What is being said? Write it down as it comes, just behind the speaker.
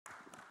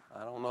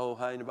I don't know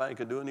how anybody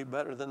could do any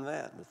better than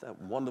that with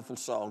that wonderful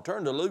song.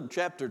 Turn to Luke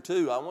chapter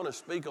 2. I want to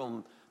speak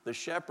on the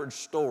shepherd's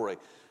story.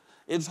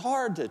 It's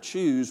hard to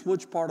choose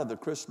which part of the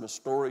Christmas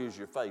story is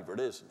your favorite,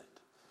 isn't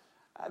it?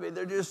 I mean,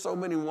 there are just so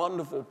many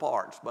wonderful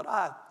parts, but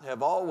I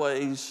have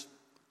always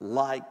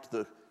liked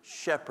the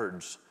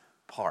shepherd's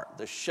part,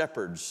 the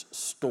shepherd's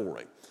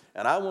story.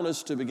 And I want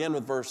us to begin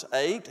with verse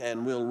 8,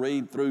 and we'll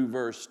read through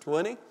verse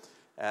 20.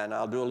 And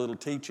I'll do a little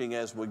teaching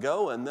as we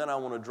go, and then I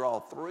want to draw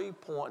 3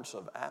 points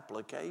of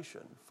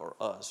application for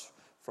us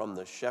from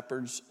the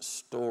shepherd's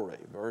story.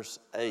 Verse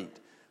 8,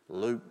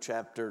 Luke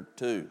chapter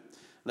 2.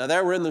 Now they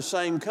were in the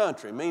same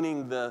country,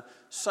 meaning the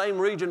same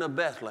region of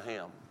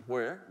Bethlehem,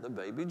 where the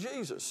baby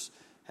Jesus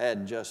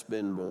had just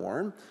been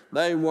born.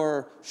 They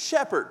were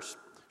shepherds.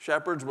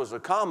 Shepherds was a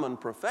common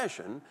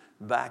profession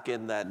back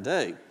in that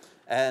day.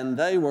 And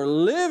they were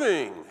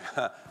living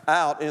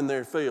out in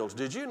their fields.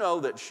 Did you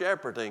know that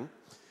shepherding,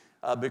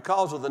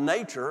 because of the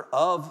nature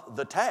of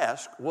the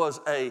task, was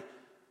a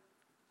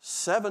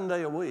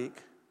 7-day-a-week,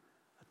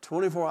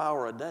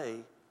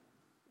 24-hour-a-day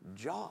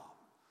job?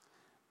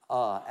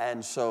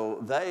 And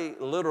so they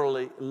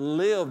literally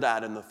lived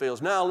out in the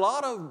fields. Now, a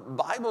lot of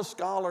Bible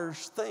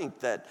scholars think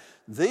that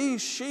these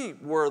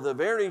sheep were the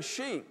very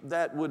sheep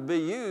that would be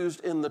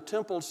used in the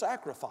temple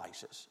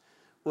sacrifices,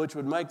 which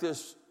would make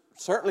this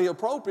certainly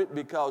appropriate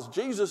because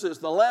Jesus is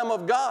the Lamb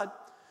of God,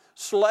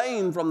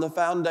 slain from the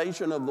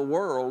foundation of the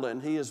world,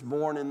 and he is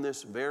born in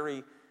this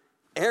very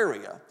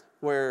area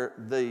where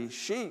the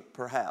sheep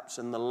perhaps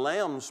and the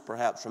lambs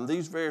perhaps from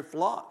these very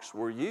flocks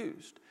were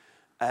used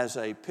as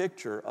a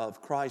picture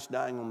of Christ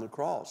dying on the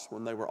cross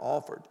when they were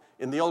offered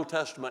in the Old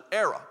Testament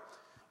era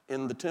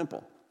in the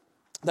temple.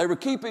 They were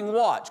keeping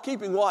watch.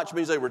 Keeping watch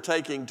means they were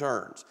taking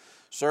turns.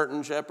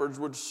 Certain shepherds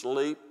would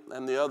sleep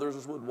and the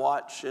others would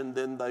watch, and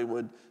then they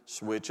would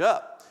switch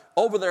up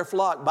over their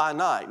flock by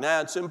night.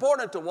 Now, it's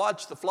important to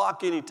watch the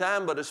flock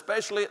anytime, but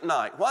especially at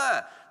night.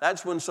 Why?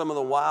 That's when some of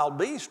the wild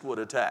beasts would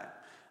attack.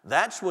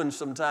 That's when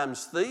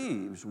sometimes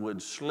thieves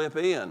would slip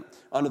in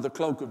under the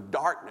cloak of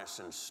darkness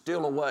and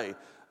steal away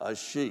a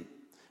sheep.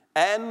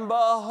 And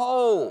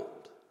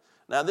behold,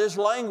 now this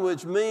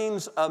language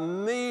means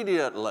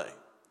immediately,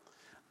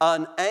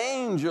 an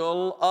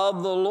angel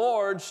of the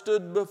Lord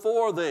stood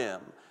before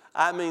them.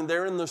 I mean,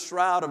 they're in the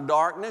shroud of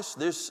darkness.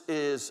 This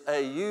is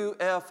a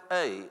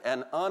UFA,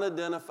 an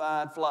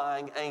unidentified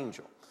flying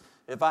angel.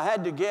 If I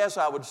had to guess,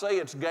 I would say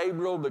it's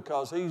Gabriel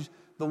because he's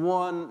the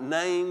one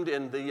named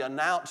in the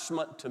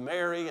announcement to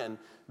Mary and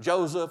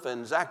Joseph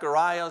and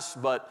Zacharias,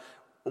 but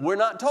we're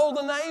not told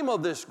the name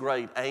of this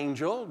great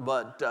angel,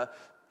 but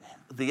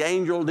the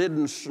angel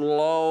didn't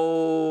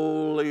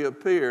slowly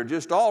appear.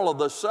 Just all of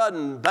a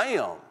sudden,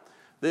 bam,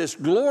 this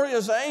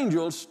glorious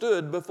angel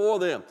stood before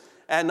them.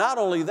 And not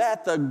only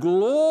that, the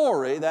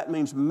glory, that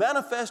means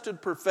manifested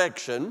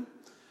perfection,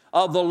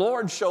 of the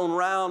Lord shone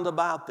round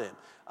about them.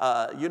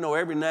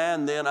 Every now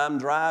and then I'm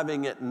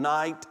driving at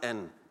night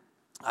and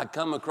I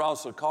come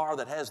across a car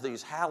that has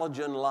these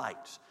halogen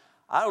lights.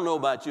 I don't know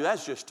about you,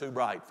 that's just too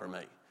bright for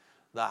me.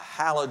 The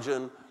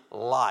halogen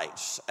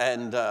lights,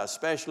 and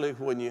especially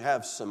when you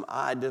have some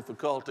eye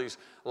difficulties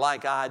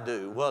like I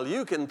do. Well,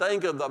 you can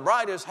think of the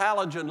brightest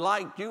halogen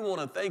light you want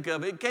to think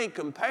of. It can't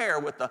compare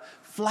with the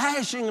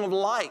flashing of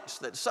lights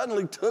that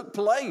suddenly took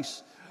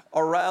place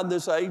around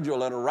this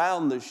angel and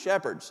around the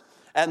shepherds.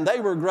 And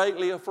they were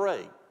greatly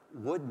afraid.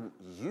 Wouldn't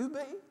you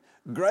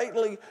be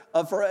greatly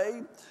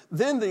afraid?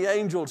 Then the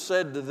angel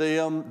said to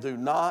them, "Do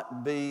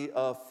not be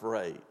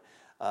afraid."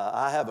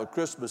 I have a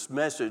Christmas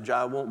message.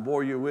 I won't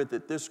bore you with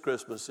it this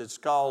Christmas. It's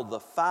called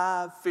The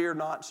 5 Fear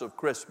Nots of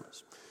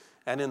Christmas.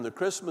 And in the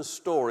Christmas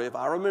story, if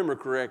I remember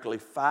correctly,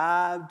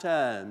 5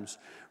 times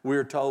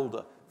we're told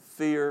to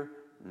fear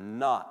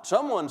not.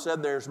 Someone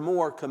said there's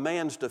more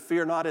commands to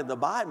fear not in the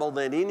Bible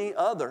than any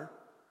other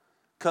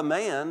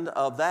command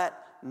of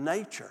that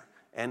nature.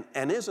 And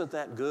isn't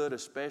that good,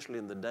 especially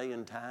in the day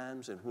and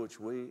times in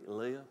which we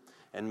live?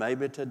 And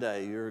maybe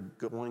today you're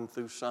going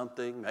through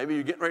something. Maybe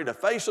you're getting ready to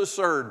face a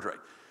surgery.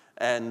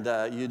 And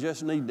you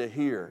just need to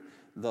hear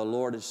the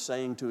Lord is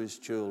saying to his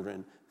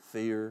children,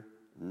 fear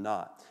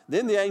not.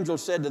 Then the angel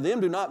said to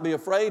them, "Do not be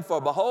afraid, for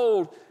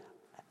behold,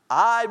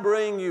 I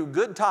bring you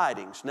good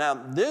tidings." Now,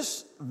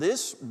 this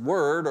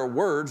word or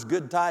words,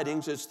 good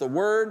tidings, it's the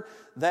word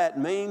that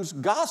means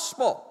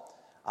gospel.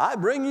 I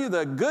bring you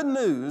the good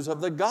news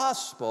of the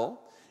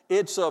gospel.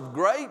 It's of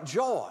great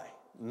joy,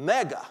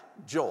 mega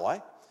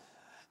joy.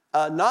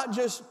 Not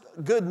just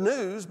good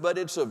news, but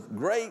it's of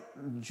great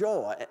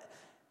joy.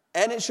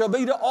 And it shall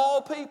be to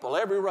all people,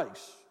 every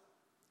race,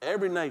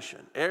 every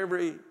nation,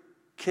 every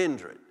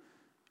kindred.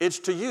 It's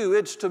to you,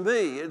 it's to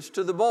me, it's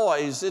to the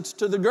boys, it's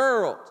to the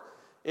girls,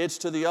 it's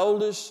to the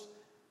oldest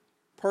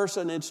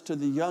person, it's to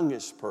the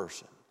youngest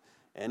person.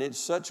 And it's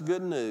such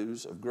good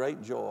news of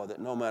great joy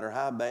that no matter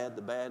how bad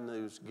the bad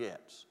news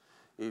gets,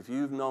 if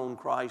you've known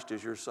Christ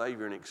as your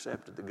Savior and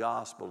accepted the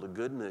gospel, the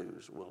good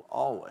news will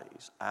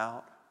always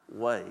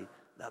outweigh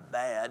the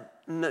bad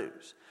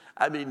news.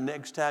 I mean,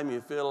 next time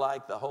you feel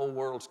like the whole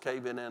world's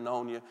caving in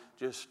on you,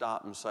 just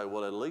stop and say,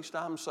 well, at least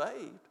I'm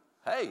saved.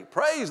 Hey,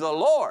 praise the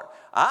Lord,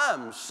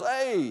 I'm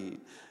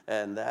saved.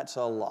 And that's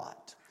a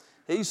lot.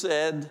 He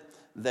said,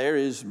 there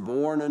is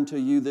born unto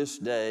you this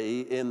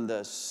day in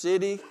the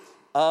city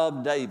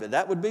of David.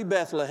 That would be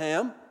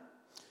Bethlehem.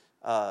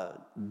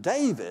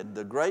 David,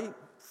 the great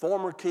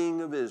former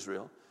king of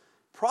Israel,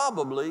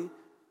 probably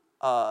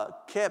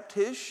kept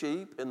his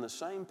sheep in the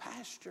same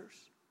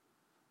pastures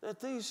that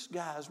these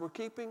guys were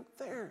keeping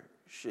their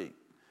sheep.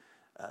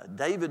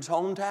 David's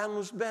hometown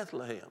was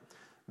Bethlehem.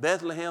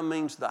 Bethlehem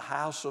means the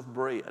house of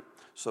bread.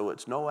 So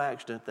it's no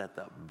accident that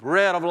the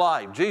bread of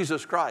life,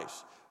 Jesus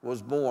Christ,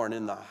 was born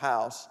in the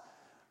house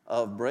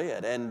of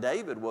bread. And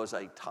David was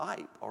a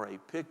type or a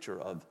picture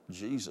of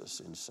Jesus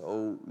in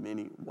so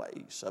many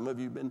ways. Some of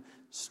you have been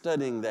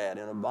studying that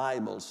in a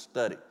Bible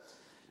study.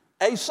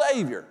 A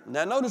Savior.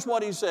 Now notice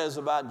what he says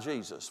about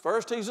Jesus.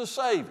 First, he's a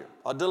Savior,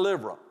 a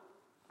deliverer.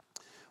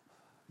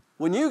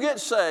 When you get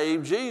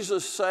saved,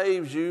 Jesus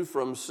saves you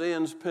from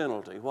sin's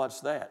penalty.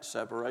 What's that?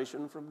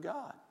 Separation from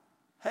God.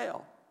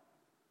 Hell.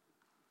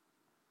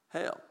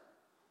 Hell.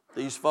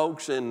 These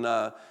folks in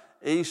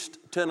East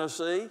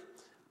Tennessee,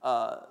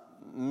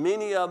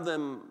 many of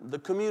them, the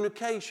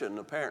communication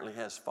apparently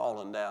has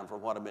fallen down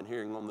from what I've been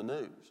hearing on the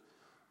news.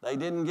 They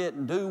didn't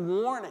get due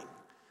warning.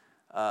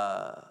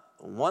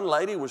 One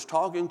lady was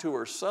talking to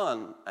her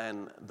son,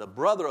 and the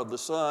brother of the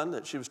son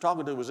that she was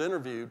talking to was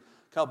interviewed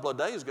a couple of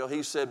days ago.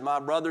 He said, my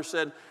brother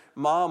said,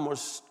 Mom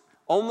was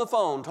on the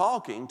phone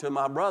talking to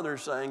my brother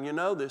saying, you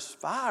know, this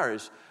fire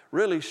is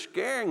really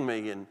scaring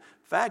me. In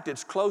fact,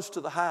 it's close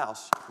to the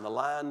house. And the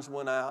lines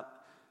went out,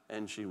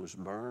 and she was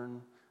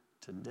burned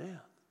to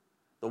death.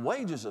 The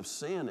wages of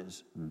sin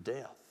is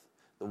death.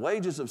 The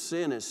wages of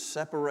sin is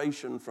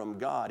separation from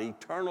God,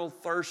 eternal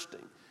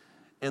thirsting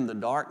in the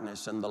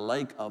darkness and the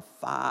lake of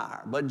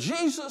fire. But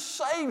Jesus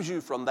saves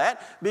you from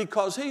that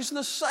because he's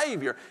the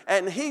Savior.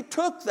 And he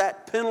took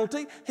that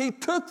penalty. He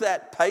took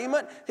that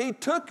payment. He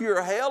took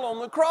your hell on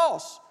the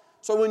cross.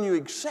 So when you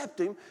accept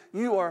him,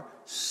 you are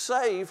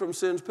saved from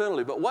sin's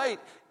penalty. But wait,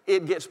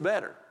 it gets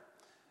better.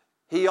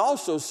 He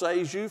also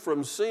saves you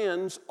from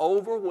sin's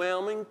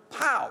overwhelming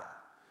power.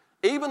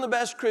 Even the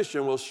best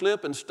Christian will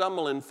slip and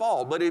stumble and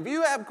fall. But if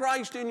you have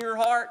Christ in your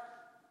heart,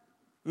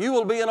 you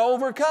will be an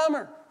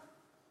overcomer.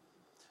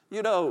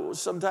 You know,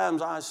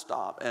 sometimes I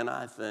stop and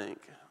I think,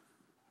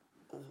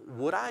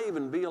 would I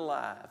even be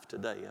alive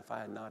today if I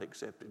had not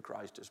accepted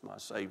Christ as my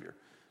Savior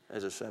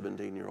as a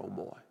 17-year-old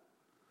boy?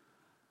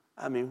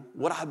 I mean,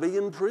 would I be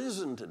in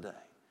prison today?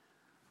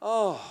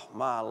 Oh,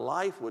 my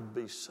life would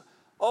be so...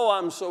 Oh,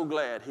 I'm so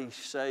glad he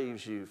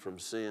saves you from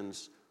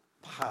sin's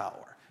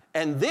power.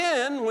 And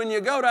then when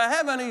you go to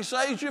heaven, he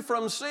saves you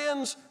from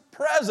sin's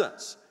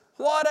presence.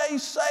 What a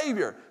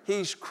Savior.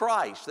 He's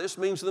Christ. This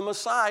means the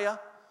Messiah.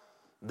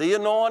 The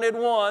anointed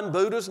one.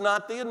 Buddha's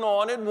not the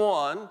anointed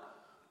one.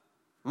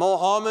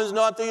 Mohammed's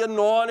not the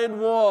anointed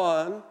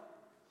one.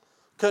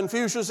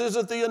 Confucius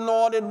isn't the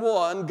anointed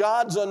one.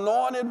 God's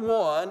anointed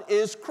one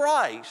is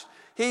Christ.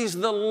 He's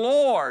the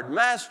Lord,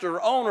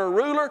 master, owner,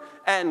 ruler,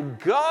 and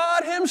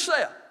God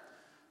himself.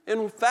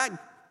 In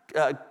fact,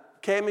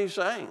 Cami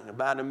sang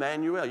about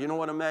Emmanuel. You know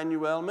what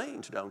Emmanuel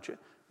means, don't you?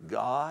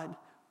 God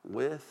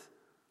with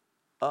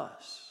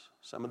us.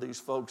 Some of these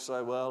folks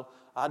say, well,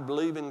 I'd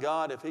believe in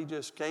God if he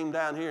just came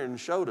down here and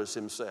showed us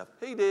himself.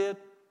 He did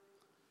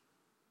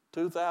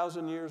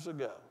 2,000 years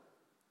ago.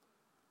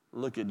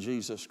 Look at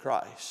Jesus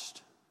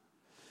Christ.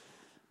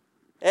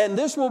 And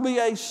this will be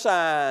a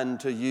sign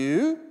to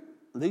you.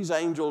 This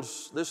angel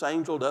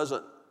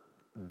doesn't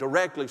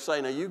directly say,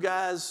 now you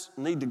guys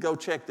need to go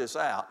check this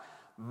out,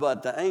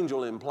 but the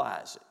angel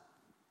implies it.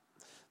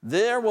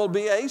 There will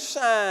be a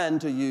sign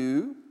to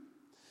you.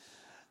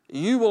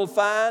 You will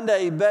find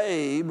a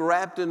babe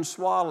wrapped in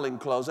swaddling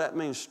clothes. That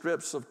means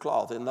strips of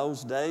cloth. In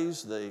those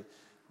days, the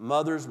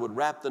mothers would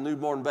wrap the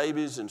newborn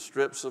babies in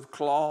strips of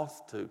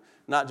cloth to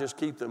not just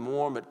keep them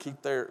warm, but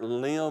keep their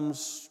limbs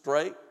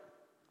straight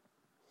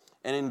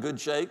and in good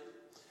shape.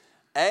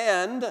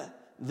 And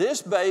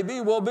this baby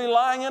will be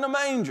lying in a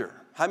manger.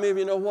 How many of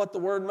you know what the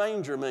word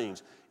manger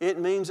means? It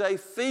means a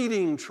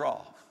feeding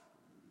trough.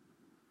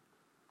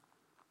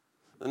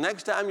 The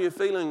next time you're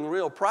feeling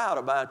real proud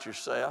about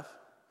yourself,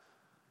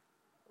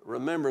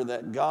 remember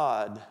that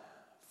God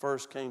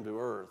first came to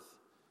earth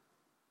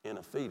in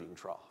a feeding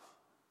trough.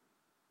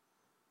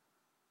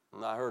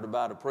 And I heard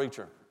about a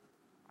preacher,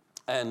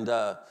 and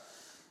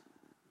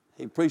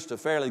he preached a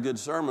fairly good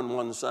sermon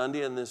one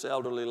Sunday, and this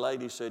elderly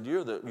lady said,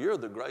 you're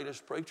the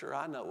greatest preacher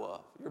I know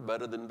of. You're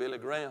better than Billy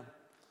Graham.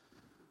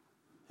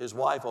 His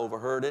wife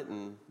overheard it,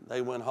 and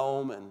they went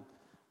home, and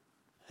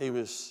he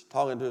was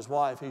talking to his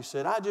wife. He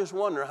said, I just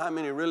wonder how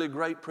many really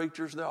great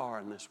preachers there are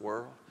in this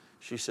world.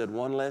 She said,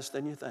 one less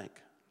than you think.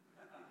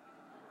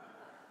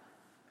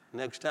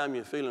 Next time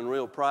you're feeling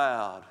real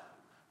proud,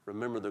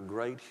 remember the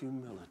great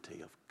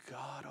humility of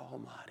God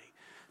Almighty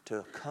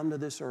to come to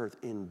this earth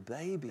in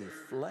baby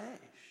flesh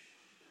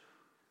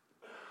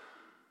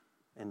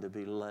and to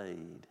be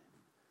laid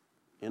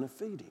in a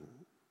feeding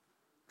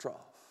trough.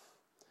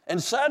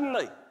 And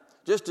suddenly,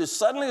 just as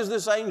suddenly as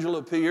this angel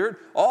appeared,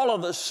 all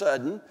of a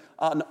sudden,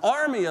 an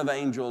army of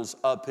angels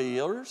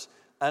appears.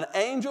 An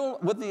angel,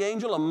 with the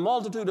angel, a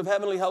multitude of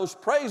heavenly hosts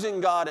praising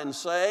God and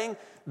saying,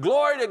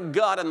 "Glory to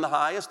God in the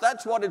highest."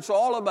 That's what it's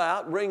all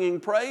about, bringing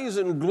praise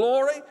and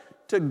glory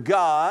to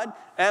God,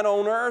 and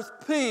on earth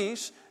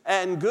peace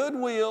and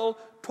goodwill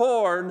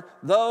toward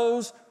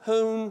those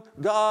whom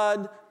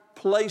God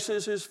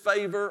places His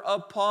favor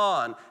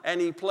upon. And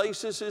He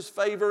places His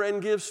favor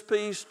and gives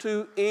peace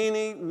to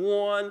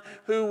anyone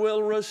who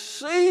will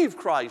receive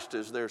Christ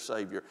as their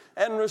Savior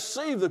and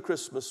receive the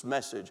Christmas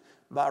message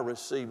by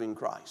receiving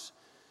Christ.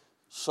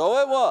 So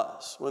it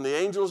was, when the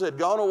angels had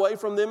gone away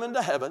from them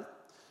into heaven,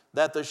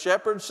 that the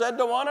shepherds said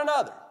to one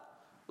another,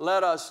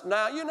 "Let us,"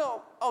 now you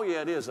know, oh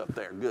yeah, it is up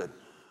there, good.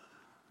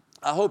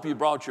 I hope you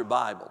brought your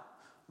Bible,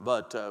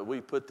 but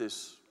we put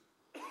this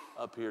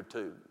up here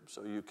too,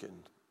 so you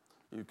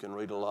can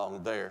read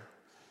along there.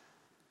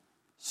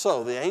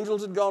 So the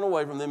angels had gone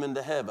away from them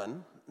into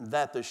heaven,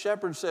 that the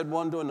shepherds said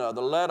one to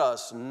another, "Let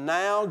us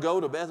now go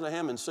to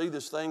Bethlehem and see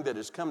this thing that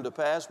has come to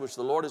pass, which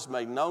the Lord has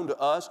made known to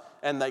us."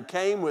 And they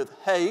came with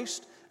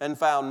haste and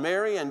found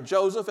Mary and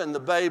Joseph and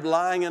the babe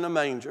lying in a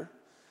manger.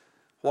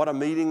 What a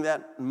meeting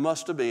that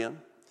must have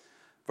been.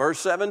 Verse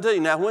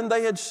 17, now when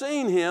they had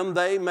seen him,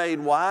 they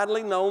made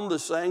widely known the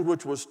saying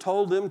which was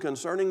told them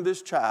concerning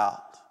this child.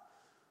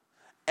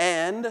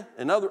 And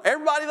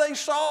everybody they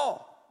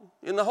saw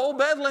in the whole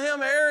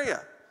Bethlehem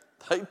area,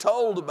 they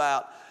told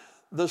about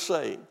the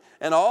saying.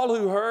 And all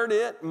who heard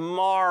it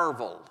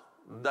marveled.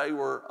 They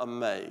were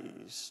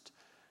amazed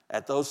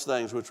at those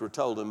things which were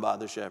told them by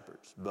the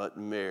shepherds. But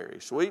Mary,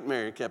 sweet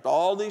Mary, kept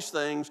all these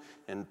things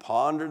and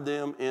pondered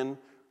them in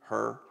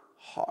her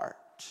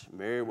heart.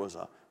 Mary was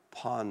a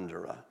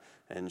ponderer,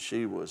 and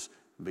she was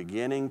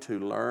beginning to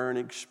learn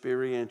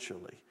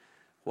experientially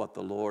what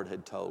the Lord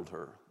had told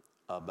her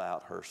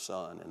about her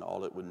son and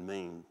all it would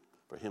mean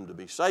for him to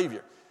be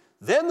Savior.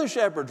 Then the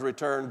shepherds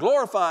returned,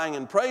 glorifying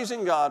and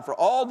praising God for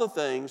all the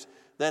things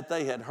that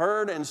they had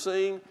heard and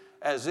seen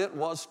as it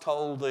was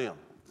told them.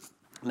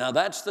 Now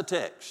that's the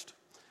text.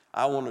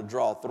 I want to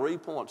draw 3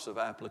 points of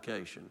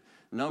application.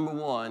 Number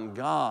one,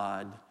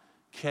 God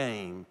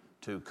came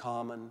to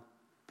common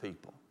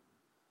people.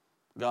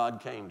 God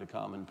came to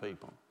common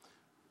people.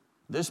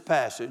 This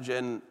passage,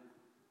 and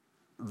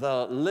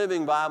the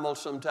Living Bible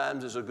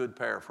sometimes is a good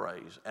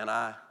paraphrase, and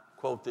I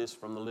quote this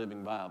from the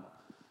Living Bible.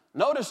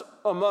 Notice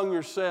among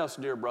yourselves,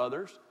 dear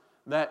brothers,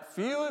 that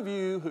few of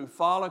you who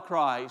follow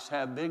Christ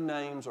have big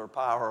names or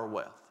power or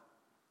wealth.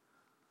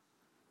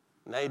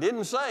 And they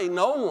didn't say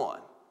no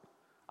one.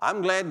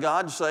 I'm glad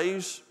God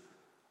saves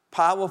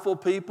powerful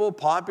people,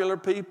 popular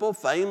people,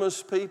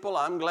 famous people.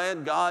 I'm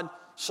glad God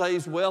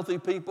saves wealthy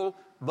people.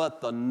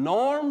 But the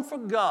norm for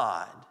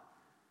God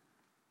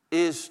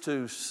is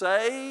to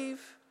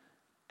save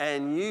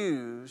and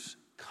use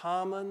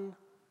common,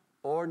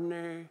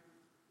 ordinary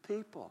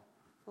people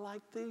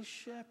like these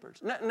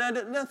shepherds.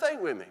 Now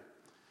think with me.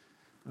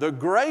 The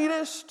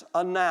greatest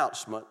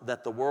announcement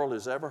that the world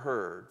has ever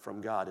heard from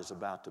God is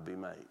about to be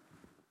made.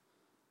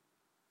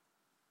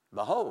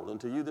 Behold,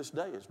 unto you this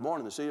day is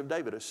born in the city of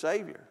David a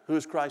Savior, who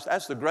is Christ.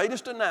 That's the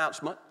greatest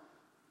announcement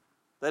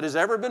that has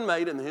ever been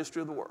made in the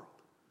history of the world.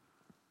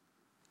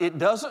 It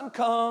doesn't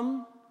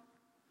come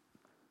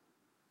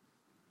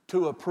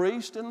to a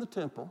priest in the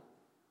temple.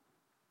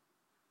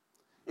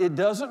 It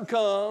doesn't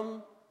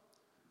come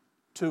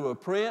to a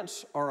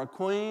prince or a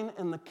queen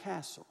in the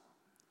castle.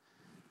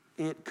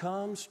 It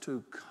comes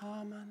to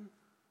common,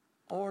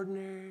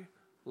 ordinary,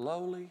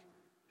 lowly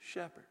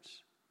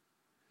shepherds.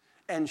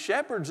 And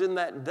shepherds in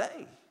that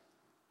day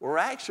were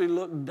actually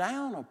looked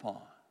down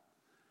upon.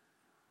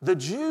 The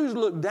Jews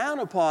looked down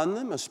upon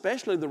them,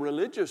 especially the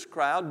religious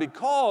crowd,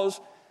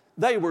 because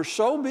they were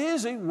so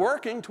busy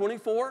working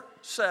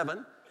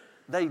 24/7,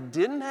 they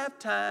didn't have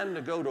time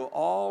to go to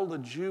all the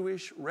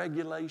Jewish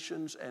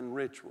regulations and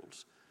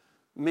rituals,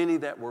 many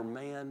that were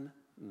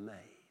man-made.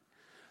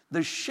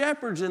 The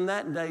shepherds in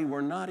that day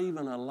were not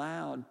even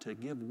allowed to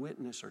give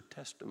witness or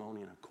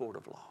testimony in a court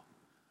of law.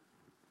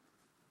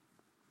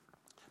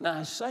 Now,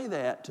 I say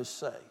that to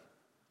say,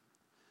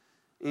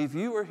 if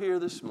you were here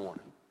this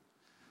morning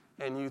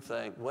and you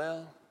think,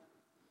 well,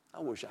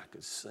 I wish I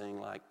could sing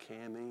like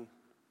Cammie.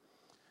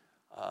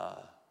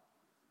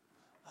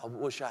 I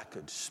wish I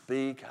could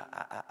speak.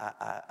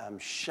 I'm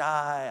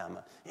shy. I'm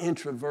an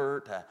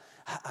introvert.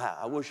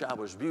 I wish I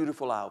was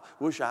beautiful. I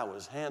wish I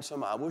was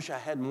handsome. I wish I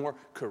had more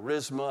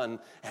charisma,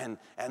 and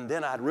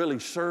then I'd really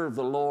serve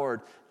the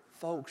Lord.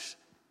 Folks,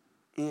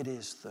 it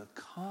is the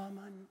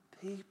common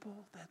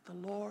people that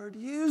the Lord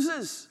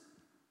uses.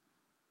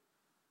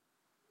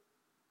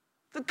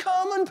 The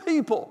common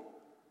people.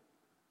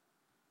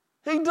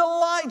 He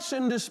delights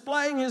in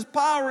displaying His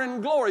power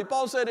and glory.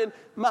 Paul said, in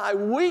my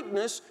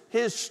weakness,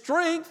 His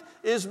strength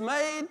is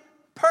made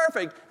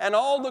perfect, and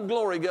all the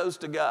glory goes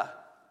to God.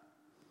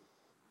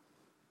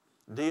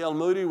 D.L.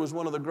 Moody was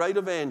one of the great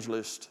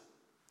evangelists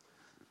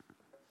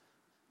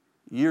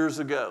years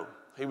ago.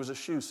 He was a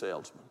shoe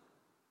salesman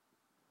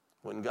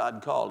when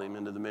God called him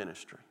into the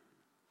ministry.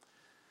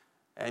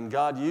 And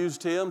God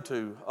used him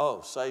to,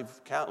 save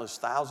countless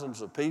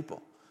thousands of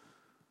people.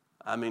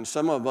 I mean,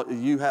 some of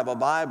you have a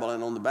Bible,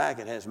 and on the back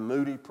it has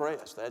Moody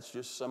Press. That's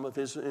just some of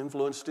his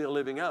influence still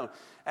living on.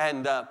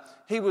 And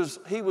he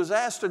was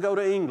asked to go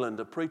to England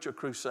to preach a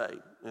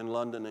crusade in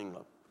London,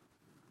 England.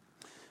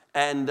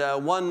 And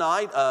one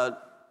night,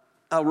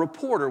 a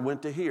reporter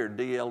went to hear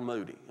D.L.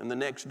 Moody. And the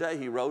next day,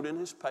 he wrote in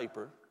his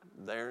paper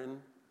there in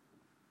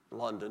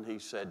London, he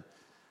said,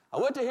 I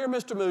went to hear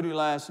Mr. Moody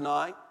last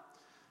night.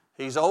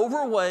 He's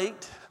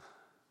overweight.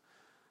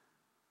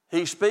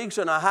 He speaks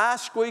in a high,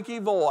 squeaky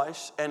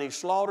voice, and he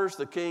slaughters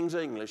the King's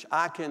English.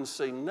 I can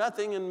see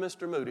nothing in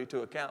Mr. Moody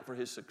to account for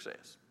his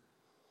success.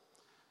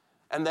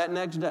 And that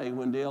next day,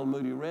 when D.L.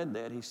 Moody read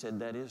that, he said,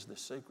 that is the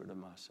secret of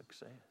my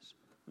success.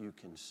 You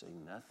can see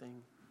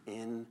nothing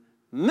in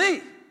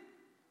me.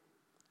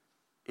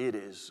 It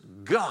is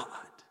God.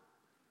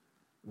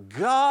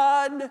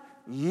 God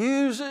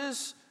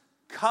uses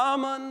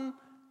common,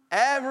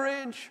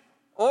 average,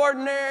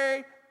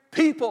 ordinary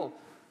people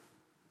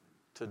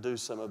to do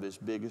some of his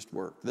biggest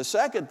work. The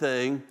second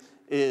thing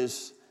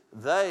is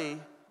they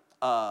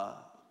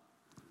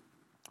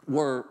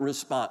were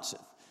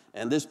responsive.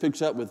 And this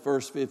picks up with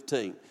verse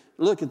 15.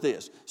 Look at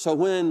this. So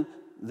when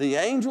the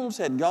angels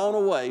had gone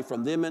away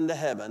from them into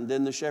heaven,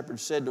 then the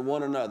shepherds said to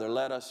one another,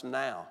 let us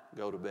now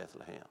go to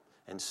Bethlehem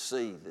and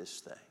see this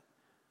thing.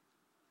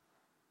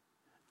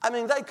 I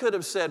mean, they could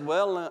have said,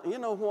 well, you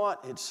know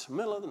what? It's the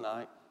middle of the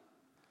night.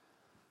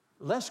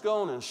 Let's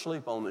go on and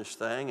sleep on this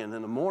thing, and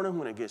in the morning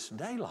when it gets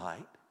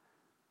daylight,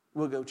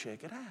 we'll go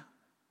check it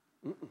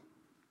out.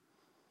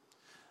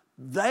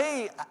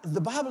 The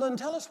Bible doesn't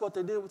tell us what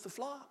they did with the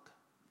flock.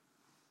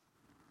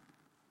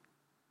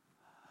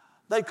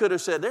 They could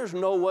have said, there's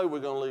no way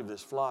we're going to leave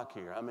this flock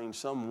here. I mean,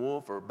 some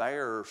wolf or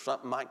bear or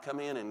something might come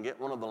in and get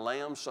one of the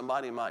lambs.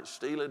 Somebody might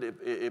steal it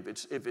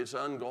if it's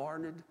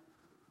unguarded.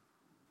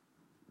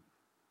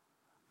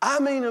 I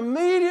mean,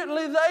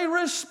 immediately they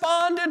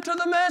responded to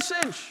the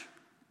message.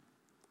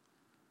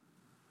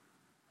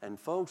 And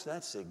folks,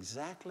 that's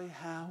exactly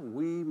how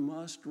we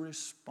must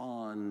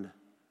respond.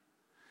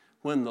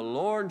 When the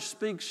Lord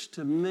speaks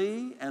to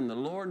me and the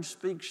Lord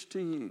speaks to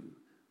you,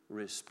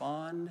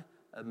 respond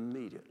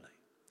immediately.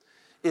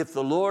 If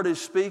the Lord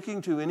is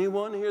speaking to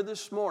anyone here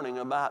this morning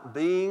about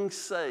being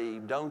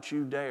saved, don't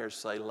you dare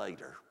say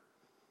later.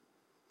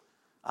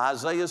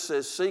 Isaiah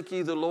says, seek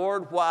ye the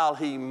Lord while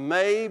he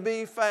may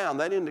be found.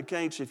 That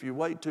indicates if you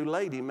wait too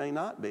late, he may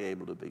not be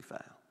able to be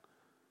found.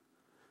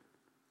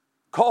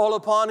 Call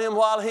upon him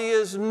while he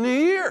is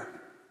near.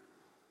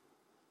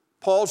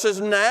 Paul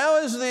says, now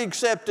is the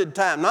accepted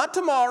time. Not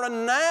tomorrow,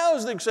 now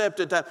is the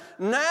accepted time.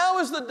 Now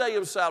is the day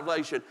of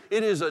salvation.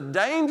 It is a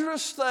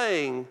dangerous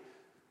thing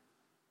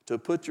to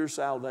put your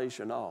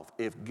salvation off.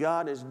 If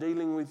God is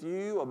dealing with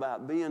you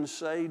about being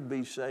saved,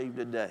 be saved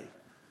today.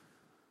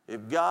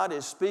 If God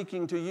is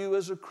speaking to you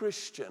as a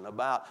Christian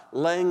about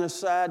laying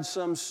aside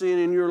some sin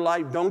in your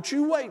life, don't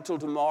you wait till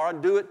tomorrow,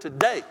 do it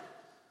today.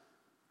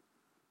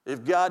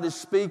 If God is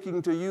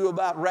speaking to you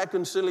about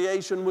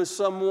reconciliation with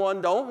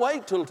someone, don't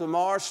wait till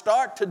tomorrow,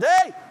 start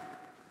today.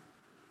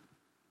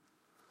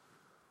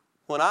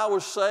 When I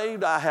was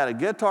saved, I had a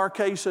guitar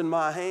case in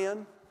my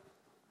hand.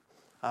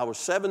 I was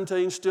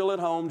 17, still at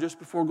home, just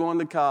before going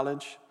to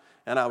college,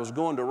 and I was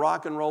going to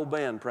rock and roll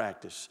band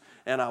practice.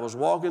 And I was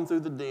walking through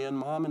the den.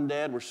 Mom and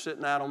Dad were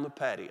sitting out on the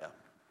patio.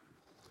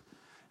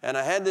 And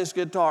I had this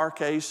guitar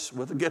case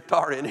with a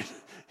guitar in it.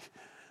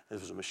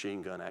 This was a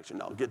machine gun action,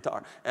 no,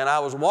 guitar. And I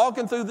was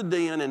walking through the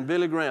den, and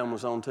Billy Graham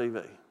was on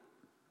TV.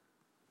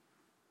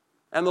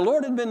 And the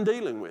Lord had been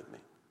dealing with me.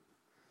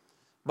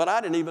 But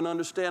I didn't even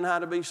understand how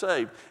to be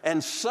saved.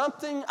 And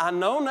something, I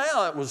know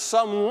now, it was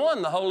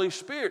someone, the Holy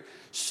Spirit,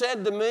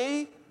 said to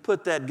me,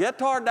 put that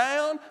guitar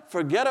down,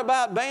 forget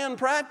about band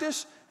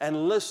practice,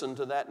 and listen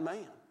to that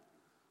man.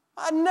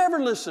 I never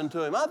listened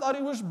to him. I thought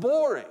he was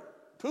boring.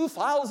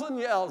 2,000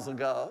 years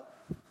ago.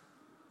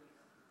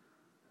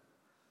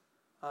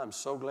 I'm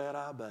so glad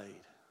I obeyed.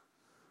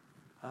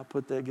 I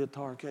put that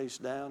guitar case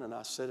down and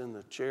I sat in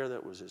the chair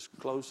that was as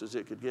close as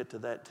it could get to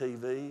that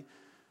TV.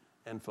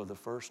 And for the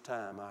first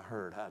time, I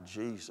heard how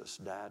Jesus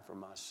died for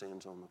my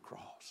sins on the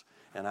cross.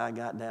 And I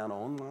got down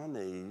on my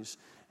knees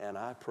and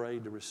I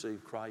prayed to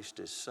receive Christ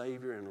as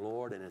Savior and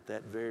Lord. And at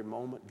that very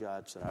moment,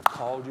 God said, I've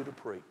called you to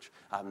preach.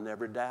 I've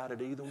never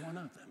doubted either one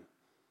of them.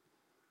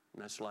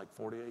 And that's like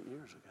 48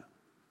 years ago.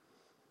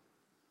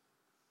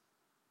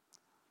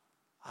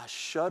 I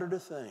shudder to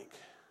think,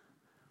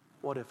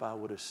 what if I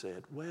would have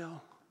said,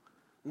 well,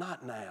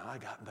 not now, I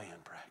got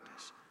band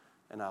practice.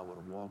 And I would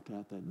have walked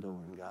out that door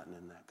and gotten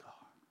in that car.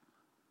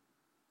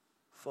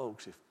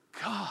 Folks, if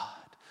God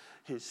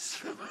is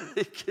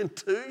speaking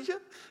to you,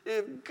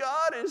 if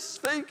God is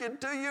speaking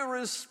to you,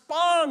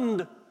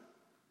 respond.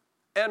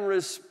 And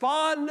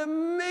respond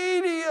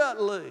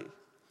immediately.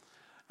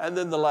 And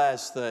then the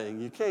last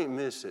thing, you can't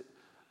miss it.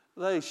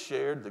 They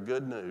shared the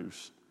good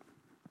news.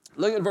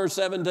 Look at verse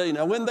 17.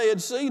 Now when they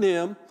had seen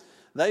him,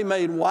 they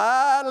made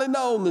widely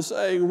known the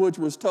saying which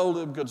was told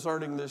them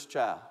concerning this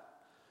child.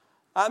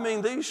 I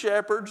mean, these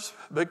shepherds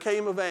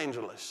became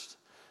evangelists.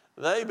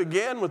 They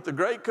began with the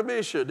Great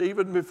Commission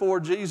even before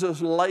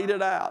Jesus laid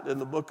it out in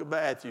the book of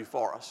Matthew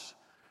for us.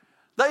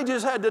 They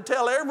just had to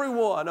tell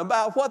everyone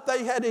about what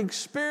they had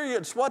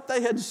experienced, what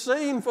they had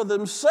seen for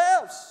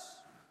themselves.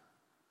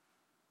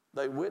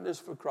 They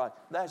witnessed for Christ.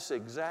 That's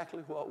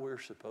exactly what we're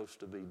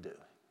supposed to be doing.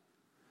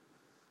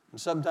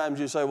 And sometimes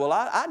you say, well,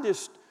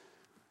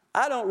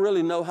 I don't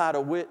really know how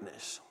to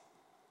witness.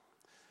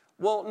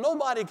 Well,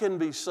 nobody can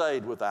be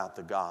saved without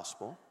the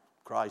gospel.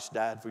 Christ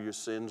died for your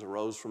sins,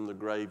 arose from the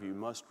grave. You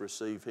must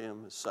receive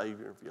him as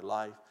Savior of your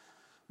life.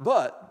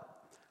 But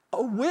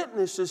a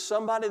witness is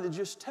somebody that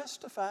just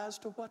testifies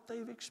to what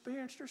they've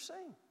experienced or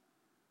seen.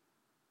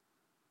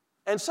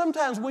 And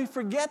sometimes we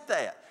forget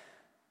that.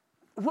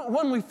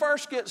 When we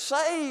first get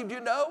saved,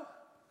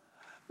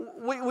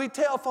 we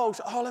tell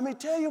folks, oh, let me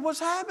tell you what's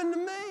happened to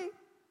me.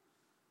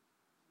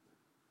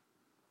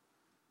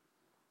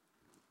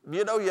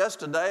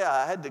 Yesterday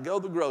I had to go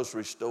to the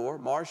grocery store.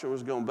 Marcia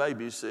was going to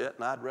babysit,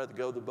 and I'd rather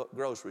go to the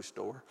grocery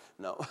store.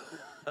 No.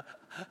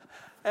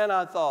 And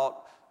I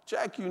thought,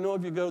 Jack, if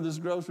you go to this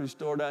grocery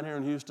store down here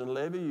in Houston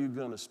Levee, you're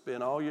going to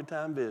spend all your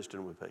time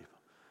visiting with people.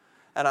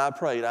 And I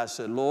prayed. I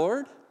said,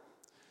 Lord,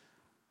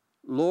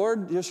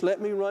 just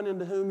let me run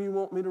into whom you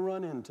want me to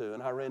run into.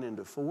 And I ran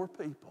into 4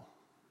 people.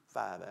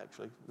 5,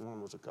 actually.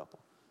 One was a couple.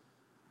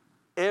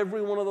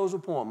 Every one of those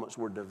appointments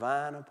were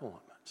divine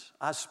appointments.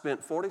 I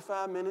spent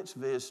 45 minutes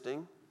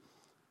visiting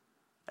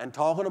and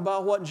talking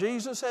about what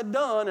Jesus had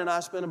done, and I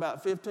spent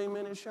about 15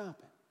 minutes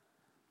shopping.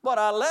 But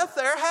I left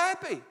there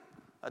happy.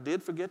 I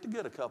did forget to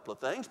get a couple of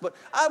things, but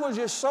I was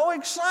just so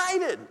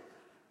excited.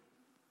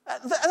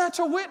 That's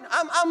a witness.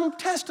 I'm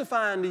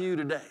testifying to you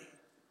today.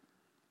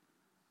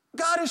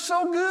 God is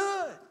so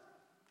good.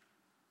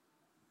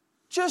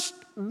 Just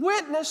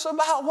witness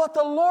about what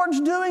the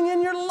Lord's doing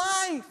in your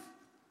life.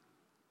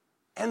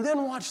 And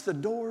then watch the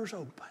doors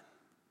open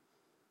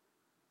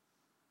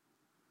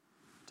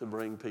to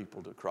bring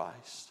people to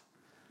Christ.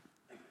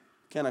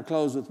 Can I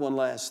close with one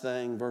last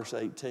thing? Verse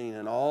 18,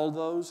 and all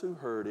those who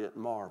heard it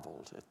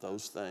marveled at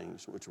those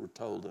things which were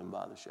told them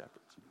by the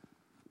shepherds.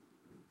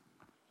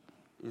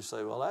 You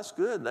say, well, that's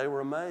good. They were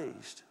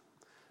amazed.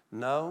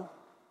 No.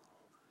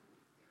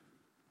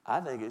 I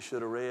think it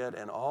should have read,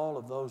 and all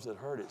of those that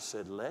heard it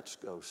said, let's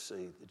go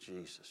see the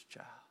Jesus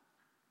child.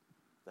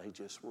 They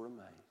just were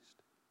amazed.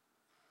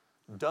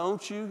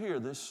 Don't you hear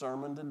this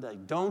sermon today?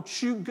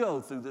 Don't you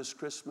go through this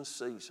Christmas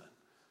season?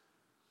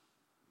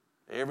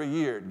 Every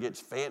year it gets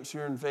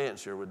fancier and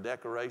fancier with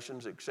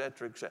decorations,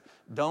 etc., etc.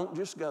 Don't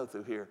just go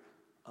through here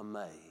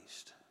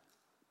amazed.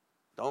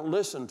 Don't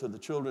listen to the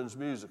children's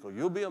musical.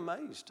 You'll be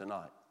amazed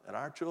tonight at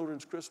our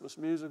children's Christmas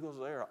musicals.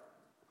 They're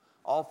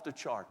off the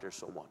chart. They're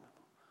so wonderful.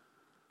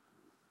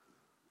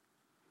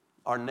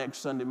 Our next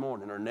Sunday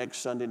morning or next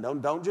Sunday,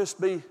 don't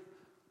just be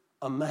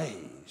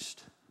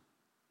amazed.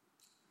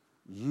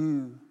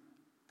 You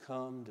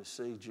come to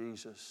see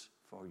Jesus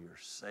for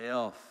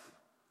yourself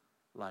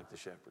like the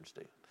shepherds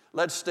did.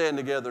 Let's stand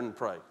together and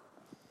pray.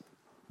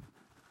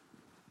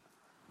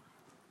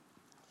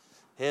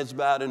 Heads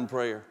bowed in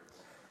prayer.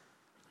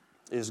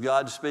 Is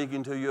God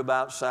speaking to you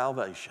about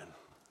salvation?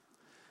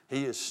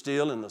 He is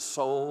still in the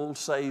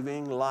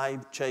soul-saving,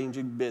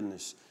 life-changing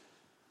business.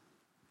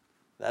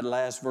 That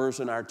last verse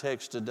in our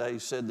text today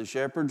said the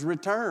shepherds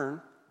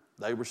returned.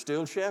 They were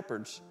still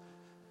shepherds,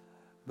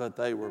 but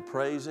they were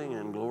praising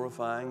and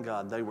glorifying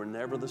God. They were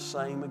never the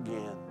same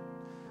again.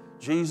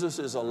 Jesus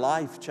is a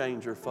life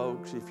changer,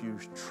 folks. If you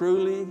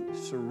truly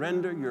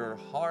surrender your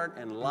heart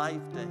and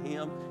life to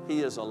Him,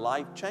 He is a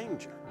life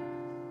changer.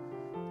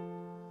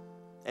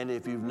 And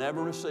if you've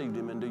never received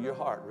Him into your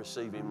heart,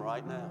 receive Him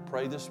right now.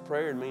 Pray this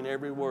prayer and mean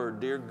every word.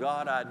 Dear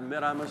God, I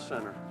admit I'm a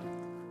sinner.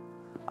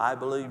 I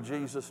believe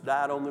Jesus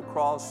died on the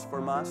cross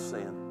for my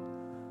sin.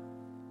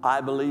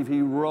 I believe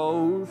He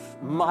rose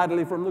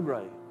mightily from the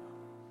grave.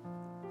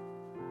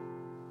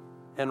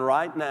 And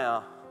right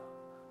now,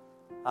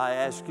 I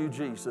ask you,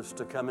 Jesus,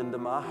 to come into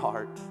my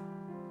heart.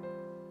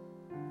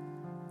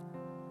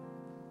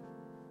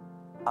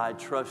 I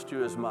trust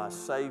you as my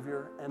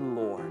Savior and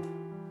Lord.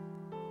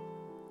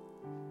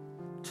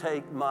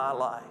 Take my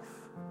life,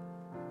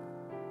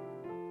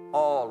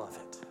 all of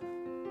it,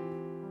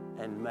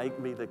 and make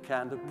me the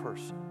kind of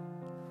person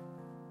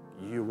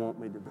you want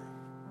me to be.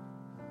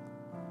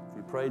 If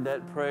you prayed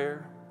that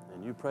prayer,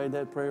 and you prayed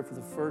that prayer for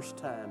the first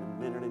time and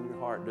meant it in your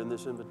heart during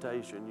this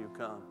invitation, you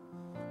come.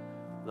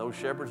 Those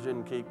shepherds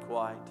didn't keep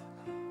quiet.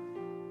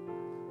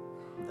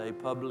 They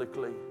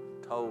publicly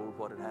told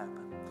what had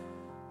happened.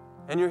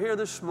 And you're here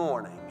this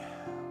morning.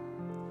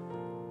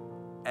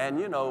 And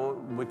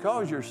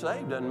because you're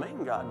saved doesn't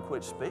mean God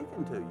quit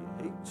speaking to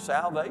you.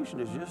 Salvation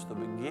is just the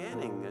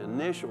beginning, the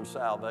initial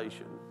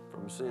salvation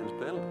from sin's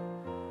penalty.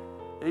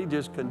 He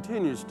just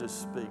continues to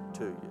speak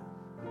to you.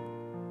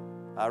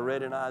 I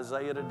read in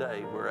Isaiah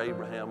today where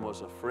Abraham was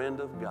a friend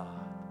of God.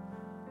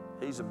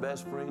 He's the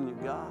best friend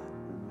you've got.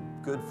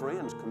 Good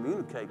friends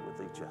communicate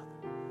with each other.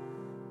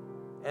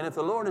 And if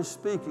the Lord is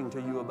speaking to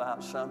you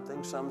about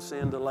something, some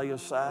sin to lay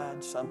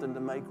aside, something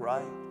to make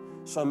right,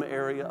 some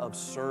area of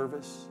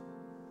service,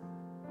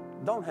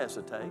 don't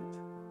hesitate.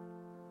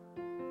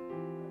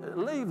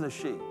 Leave the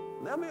sheep.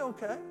 They'll be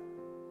okay.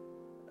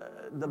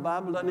 The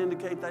Bible doesn't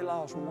indicate they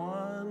lost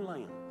one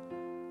lamb.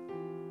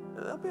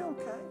 They'll be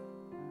okay.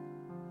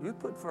 You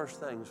put first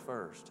things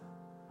first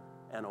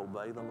and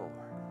obey the Lord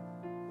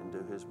and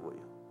do His will.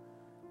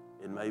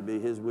 It may be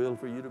His will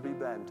for you to be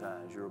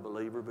baptized. You're a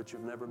believer, but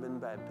you've never been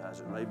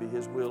baptized. It may be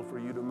His will for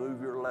you to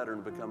move your letter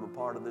and become a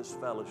part of this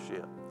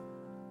fellowship.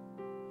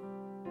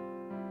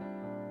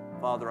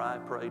 Father, I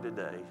pray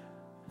today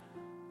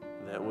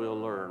that we'll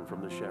learn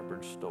from the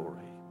shepherd's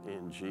story.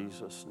 In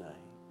Jesus'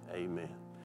 name, amen.